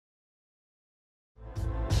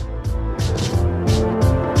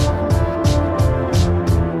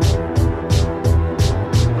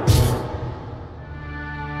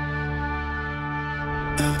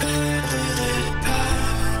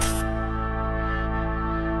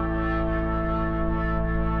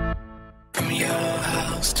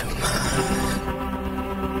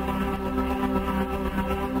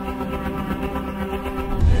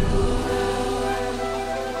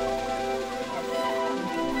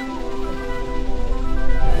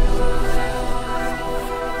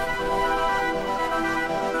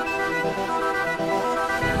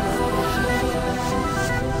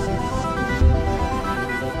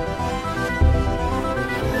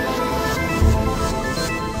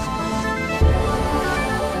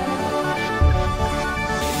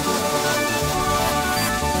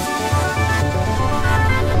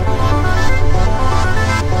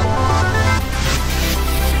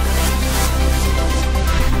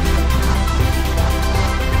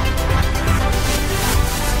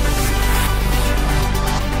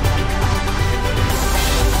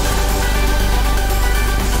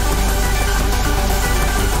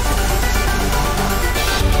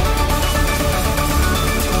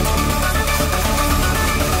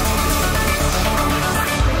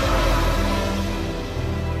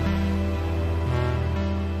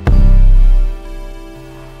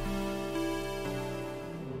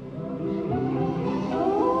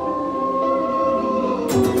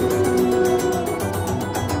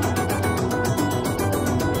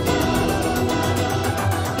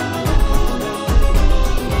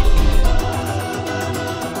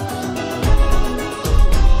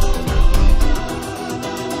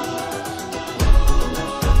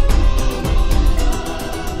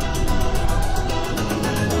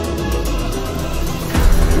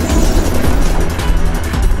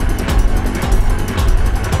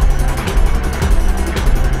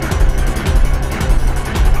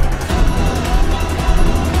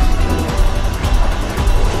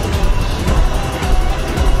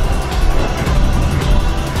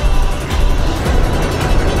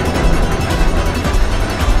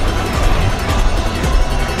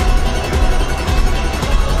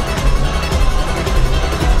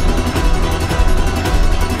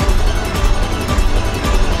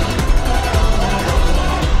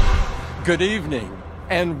Good evening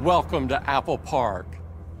and welcome to Apple Park.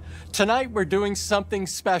 Tonight we're doing something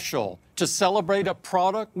special to celebrate a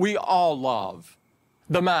product we all love,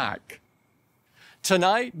 the Mac.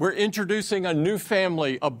 Tonight we're introducing a new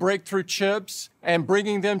family of breakthrough chips and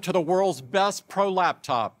bringing them to the world's best pro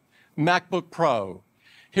laptop, MacBook Pro.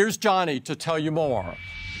 Here's Johny to tell you more.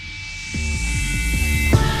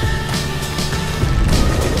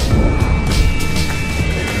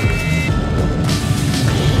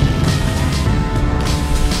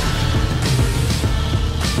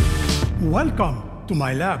 Welcome to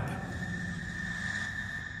my lab.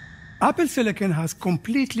 Apple Silicon has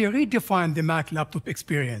completely redefined the Mac laptop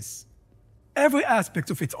experience. Every aspect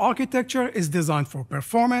of its architecture is designed for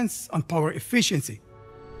performance and power efficiency.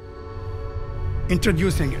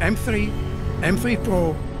 Introducing M3, M3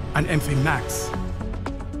 Pro, and M3 Max.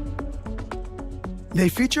 They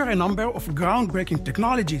feature a number of groundbreaking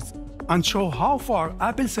technologies and show how far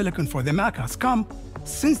Apple Silicon for the Mac has come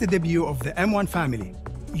since the debut of the M1 family.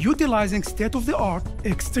 Utilizing state-of-the-art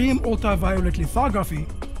extreme ultraviolet lithography,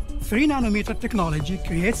 3nm technology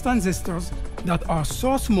creates transistors that are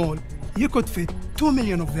so small you could fit 2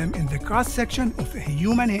 million of them in the cross-section of a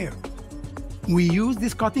human hair. We use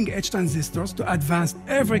these cutting-edge transistors to advance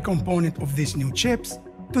every component of these new chips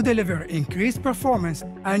to deliver increased performance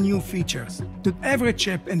and new features to every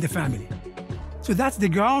chip in the family. So that's the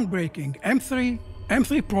groundbreaking M3,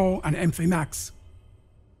 M3 Pro, and M3 Max.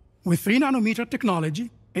 With 3nm technology,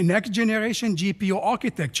 a next-generation GPU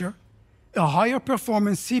architecture, a higher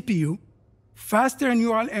performance CPU, faster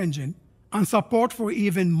neural engine, and support for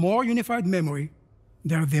even more unified memory,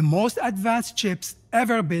 they're the most advanced chips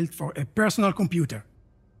ever built for a personal computer.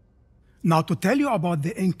 Now, to tell you about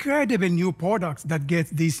the incredible new products that get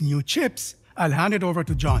these new chips, I'll hand it over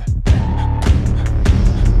to John.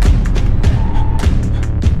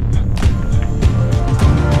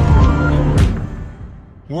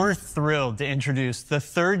 We're thrilled to introduce the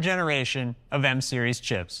third generation of M-series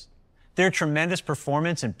chips. Their tremendous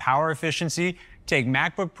performance and power efficiency take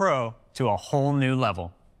MacBook Pro to a whole new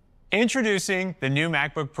level. Introducing the new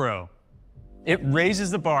MacBook Pro. It raises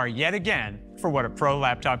the bar yet again for what a pro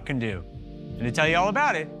laptop can do. And to tell you all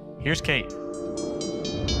about it, here's Kate.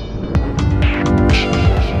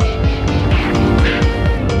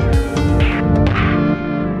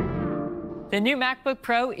 The new MacBook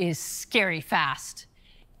Pro is scary fast.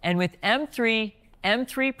 And with M3,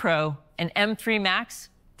 M3 Pro, and M3 Max,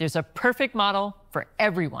 there's a perfect model for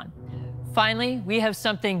everyone. Finally, we have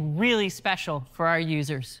something really special for our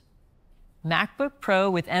users. MacBook Pro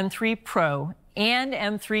with M3 Pro and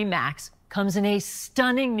M3 Max comes in a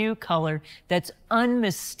stunning new color that's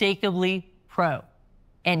unmistakably pro.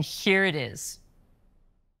 And here it is.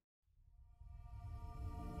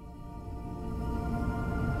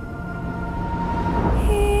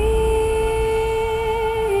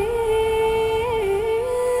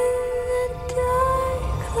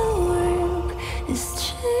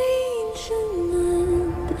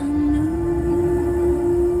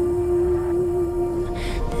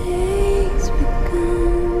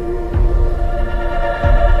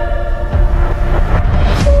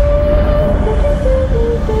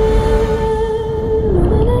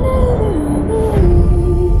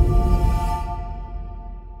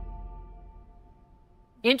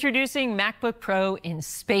 Introducing MacBook Pro in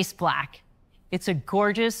Space Black. It's a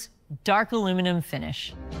gorgeous, dark aluminum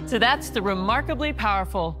finish. So that's the remarkably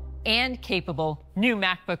powerful and capable new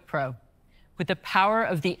MacBook Pro. With the power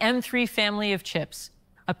of the M3 family of chips,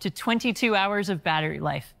 up to 22 hours of battery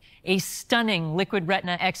life, a stunning Liquid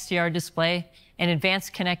Retina XDR display, and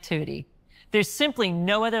advanced connectivity. There's simply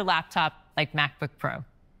no other laptop like MacBook Pro.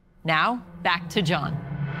 Now, back to John.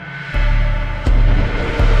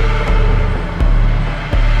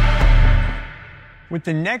 With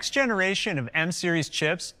the next generation of M-series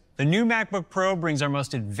chips, the new MacBook Pro brings our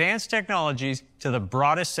most advanced technologies to the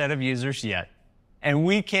broadest set of users yet. And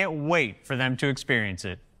we can't wait for them to experience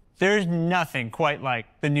it. There's nothing quite like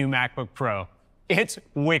the new MacBook Pro. It's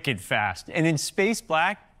wicked fast, and in Space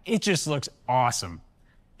Black, it just looks awesome.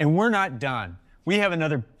 And we're not done. We have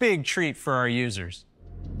another big treat for our users.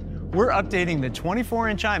 We're updating the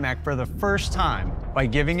 24-inch iMac for the first time by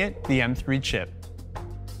giving it the M3 chip.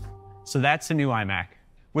 So that's the new iMac,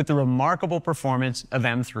 with the remarkable performance of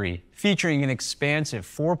M3, featuring an expansive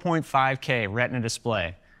 4.5K Retina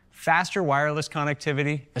display, faster wireless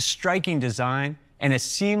connectivity, a striking design, and a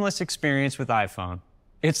seamless experience with iPhone.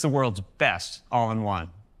 It's the world's best all-in-one.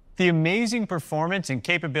 The amazing performance and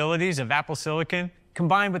capabilities of Apple Silicon,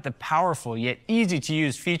 combined with the powerful yet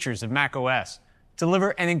easy-to-use features of macOS, deliver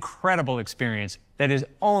an incredible experience that is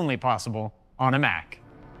only possible on a Mac.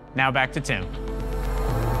 Now back to Tim.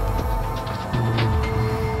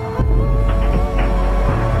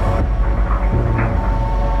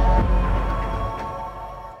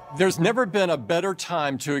 There's never been a better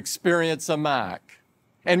time to experience a Mac,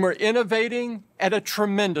 and we're innovating at a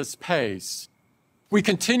tremendous pace. We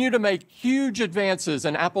continue to make huge advances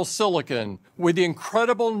in Apple Silicon with the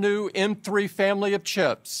incredible new M3 family of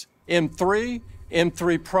chips, M3,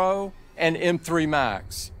 M3 Pro, and M3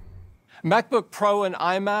 Max. MacBook Pro and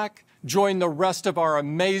iMac join the rest of our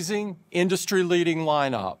amazing industry-leading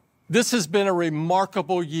lineup. This has been a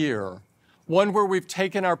remarkable year, one where we've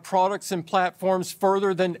taken our products and platforms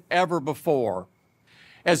further than ever before,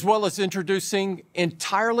 as well as introducing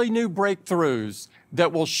entirely new breakthroughs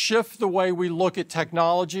that will shift the way we look at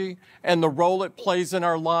technology and the role it plays in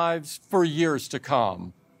our lives for years to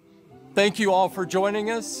come. Thank you all for joining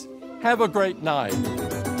us. Have a great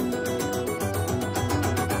night.